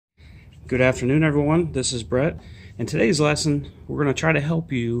Good afternoon, everyone. This is Brett. In today's lesson, we're going to try to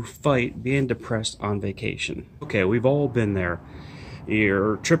help you fight being depressed on vacation. Okay, we've all been there.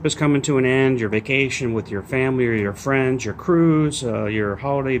 Your trip is coming to an end, your vacation with your family or your friends, your cruise, your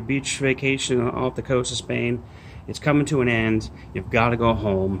holiday beach vacation off the coast of Spain. It's coming to an end. You've got to go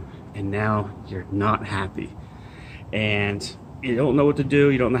home, and now you're not happy. And you don't know what to do.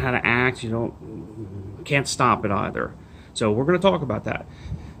 You don't know how to act. You can't stop it either. So we're going to talk about that.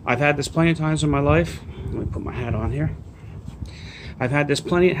 I've had this plenty of times in my life. Let me put my hat on here. I've had this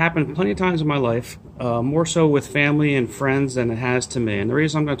happen plenty of times in my life, more so with family and friends than it has to me. And the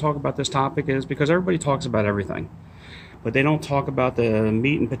reason I'm going to talk about this topic is because everybody talks about everything, but they don't talk about the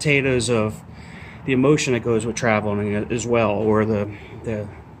meat and potatoes of the emotion that goes with traveling as well, or the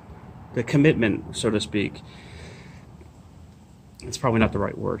commitment, so to speak. It's probably not the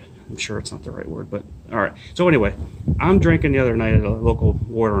right word. I'm sure it's not the right word, but all right. So anyway, I'm drinking the other night at a local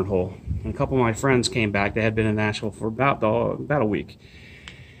watering hole, and a couple of my friends came back. They had been in Nashville for about a week.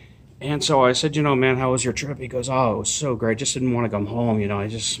 And so I said, man, how was your trip? He goes, oh, it was so great. Just didn't want to come home.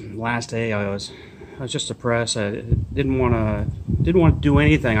 Last day I was just depressed. I didn't want to do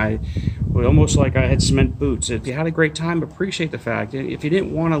anything. I was almost like I had cement boots. If you had a great time, appreciate the fact. If you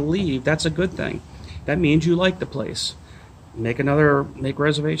didn't want to leave, that's a good thing. That means you like the place. Make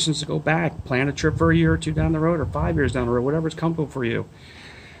reservations to go back. Plan a trip for a year or two down the road, or 5 years down the road, whatever's comfortable for you.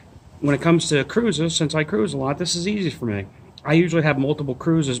 When it comes to cruises, since I cruise a lot, this is easy for me. I usually have multiple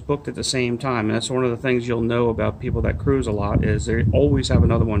cruises booked at the same time, and that's one of the things you'll know about people that cruise a lot, is they always have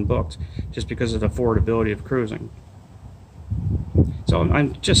another one booked, just because of the affordability of cruising. So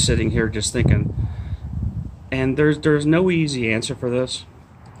I'm just sitting here just thinking, and there's no easy answer for this.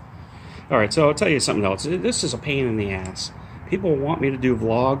 All right, so I'll tell you something else. This is a pain in the ass. People want me to do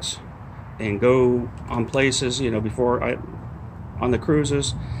vlogs and go on places, on the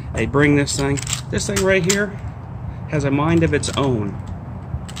cruises. They bring this thing. This thing right here has a mind of its own.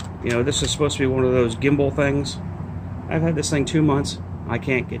 This is supposed to be one of those gimbal things. I've had this thing 2 months. I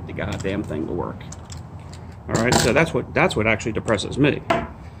can't get the goddamn thing to work. All right, so that's what actually depresses me.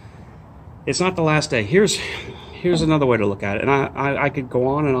 It's not the last day. Here's another way to look at it, and I could go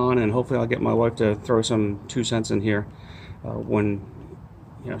on, and hopefully I'll get my wife to throw some 2 cents in here when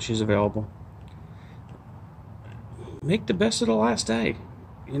she's available. Make the best of the last day.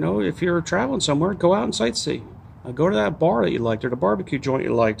 If you're traveling somewhere, go out and sightsee. Go to that bar that you liked, or the barbecue joint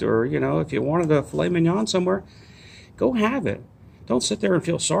you liked, or if you wanted a filet mignon somewhere, go have it. Don't sit there and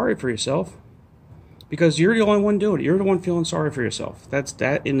feel sorry for yourself, because you're the only one doing it. You're the one feeling sorry for yourself.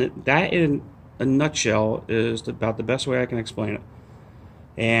 That in a nutshell is about the best way I can explain it.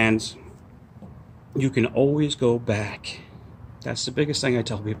 And you can always go back. That's the biggest thing I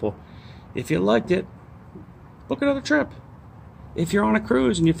tell people. If you liked it, book another trip. If you're on a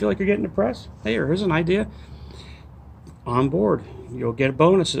cruise and you feel like you're getting depressed, hey, here's an idea. On board, you'll get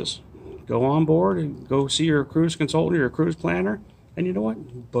bonuses. Go on board and go see your cruise consultant or your cruise planner, and you know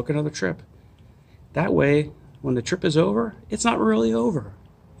what? Book another trip. That way, when the trip is over, it's not really over.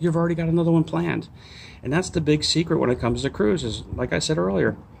 You've already got another one planned. And that's the big secret when it comes to cruises. Like I said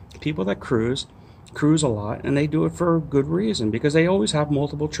earlier, people that cruise a lot, and they do it for good reason, because they always have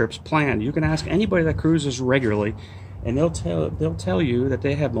multiple trips planned. You can ask anybody that cruises regularly, and they'll tell you that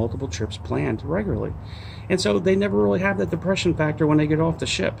they have multiple trips planned regularly. And so they never really have that depression factor when they get off the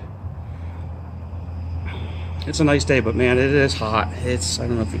ship. It's a nice day, but man, it is hot. I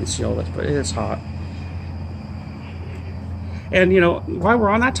don't know if you can see all this, but it is hot. And while we're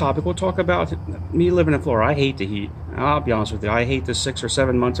on that topic, we'll talk about me living in Florida. I hate the heat. I'll be honest with you. I hate the 6 or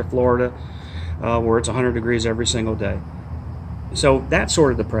 7 months of Florida where it's 100 degrees every single day. So that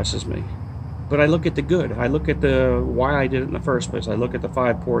sort of depresses me. But I look at the good. I look at why I did it in the first place. I look at the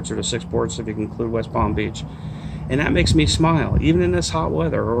 5 ports or the 6 ports, if you can include West Palm Beach. And that makes me smile, even in this hot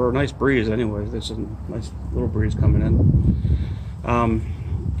weather, or a nice breeze anyway. There's a nice little breeze coming in.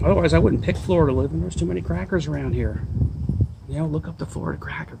 Otherwise, I wouldn't pick Florida to live in. There's too many crackers around here. Look up the Florida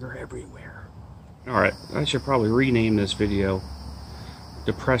cracker. They're everywhere. All right, I should probably rename this video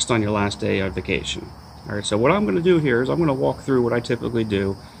Depressed on Your Last Day on Vacation. All right, so what I'm going to do here is I'm going to walk through what I typically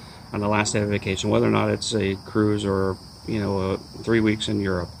do on the last day of vacation, whether or not it's a cruise or, 3 weeks in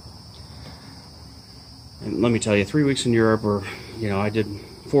Europe. And let me tell you, 3 weeks in Europe, or, I did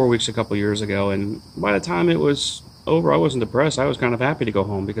 4 weeks a couple years ago, and by the time it was over, I wasn't depressed. I was kind of happy to go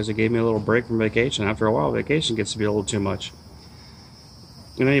home, because it gave me a little break from vacation. After a while, vacation gets to be a little too much.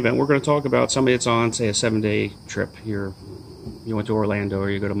 In any event, we're going to talk about somebody that's on, say, a 7-day trip. You went to Orlando, or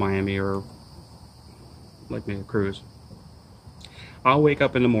you go to Miami, or like me, a cruise. I'll wake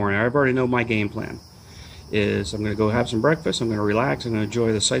up in the morning. I already know my game plan. is I'm going to go have some breakfast. I'm going to relax. I'm going to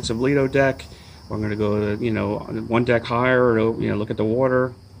enjoy the sights of Lido Deck. I'm going to go to, one deck higher, look at the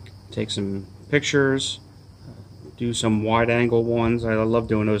water, take some pictures, do some wide angle ones. I love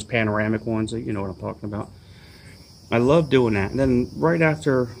doing those panoramic ones. You know what I'm talking about. I love doing that. And then right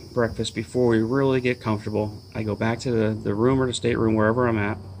after breakfast, before we really get comfortable, I go back to the room or the stateroom, wherever I'm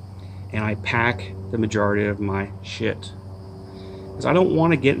at, and I pack the majority of my shit. Because I don't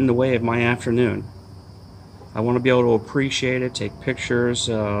want to get in the way of my afternoon. I want to be able to appreciate it, take pictures,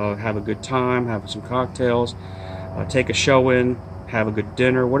 have a good time, have some cocktails, take a show in, have a good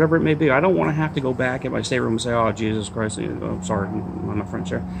dinner, whatever it may be. I don't want to have to go back at my stateroom and say, oh, Jesus Christ, I'm sorry, my French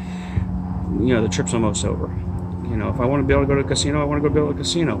there. The trip's almost over. If I want to be able to go to a casino, I want to go to a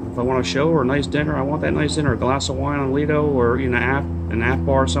casino. If I want a show or a nice dinner, I want that nice dinner, a glass of wine on Lido, or an aft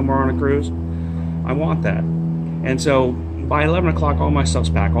bar somewhere on a cruise. I want that. And so by 11 o'clock, all my stuff's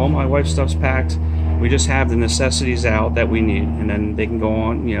packed. All my wife's stuff's packed. We just have the necessities out that we need, and then they can go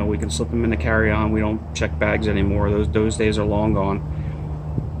on. We can slip them in the carry-on. We don't check bags anymore. Those days are long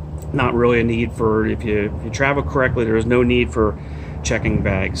gone. Not really a need for, if you travel correctly, there is no need for checking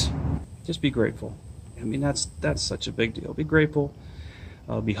bags. Just be grateful. I mean, that's such a big deal. Be grateful.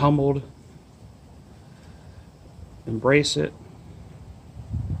 Be humbled. Embrace it.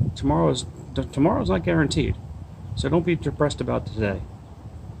 Tomorrow's not guaranteed, so don't be depressed about today.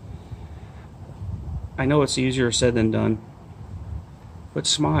 I know it's easier said than done, but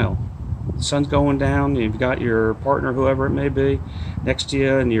smile. The sun's going down, you've got your partner, whoever it may be, next to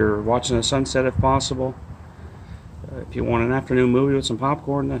you, and you're watching the sunset if possible. If you want an afternoon movie with some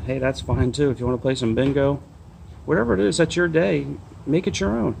popcorn, hey, that's fine too. If you want to play some bingo, whatever it is, that's your day. Make it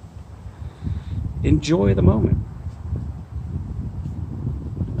your own. Enjoy the moment.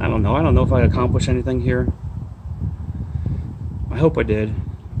 I don't know if I accomplished anything here. I hope I did.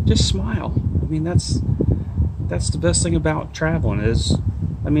 Just smile. I mean, that's the best thing about traveling is,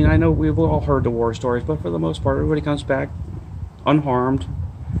 I mean, I know we've all heard the war stories, but for the most part, everybody comes back unharmed.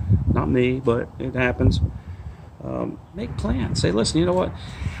 Not me, but it happens. Make plans. Say, listen, you know what?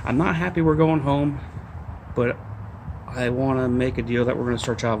 I'm not happy we're going home, but I want to make a deal that we're going to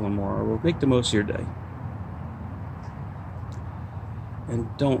start traveling more, or we'll make the most of your day. And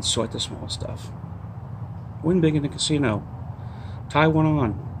don't sweat the small stuff. Win big in the casino. Tie one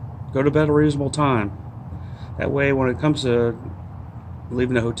on. Go to bed at a reasonable time. That way, when it comes to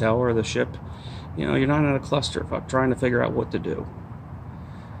leaving the hotel or the ship, you're not in a clusterfuck trying to figure out what to do.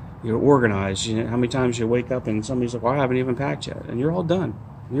 You're organized. How many times you wake up and somebody's like, well, I haven't even packed yet. And you're all done.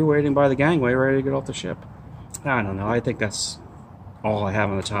 You're waiting by the gangway ready to get off the ship. I don't know. I think that's all I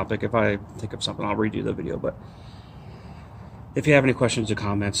have on the topic. If I think of something, I'll redo the video. But if you have any questions or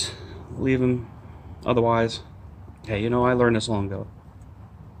comments, leave them. Otherwise, hey, I learned this long ago.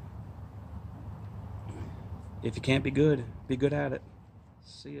 If you can't be good at it.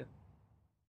 See ya.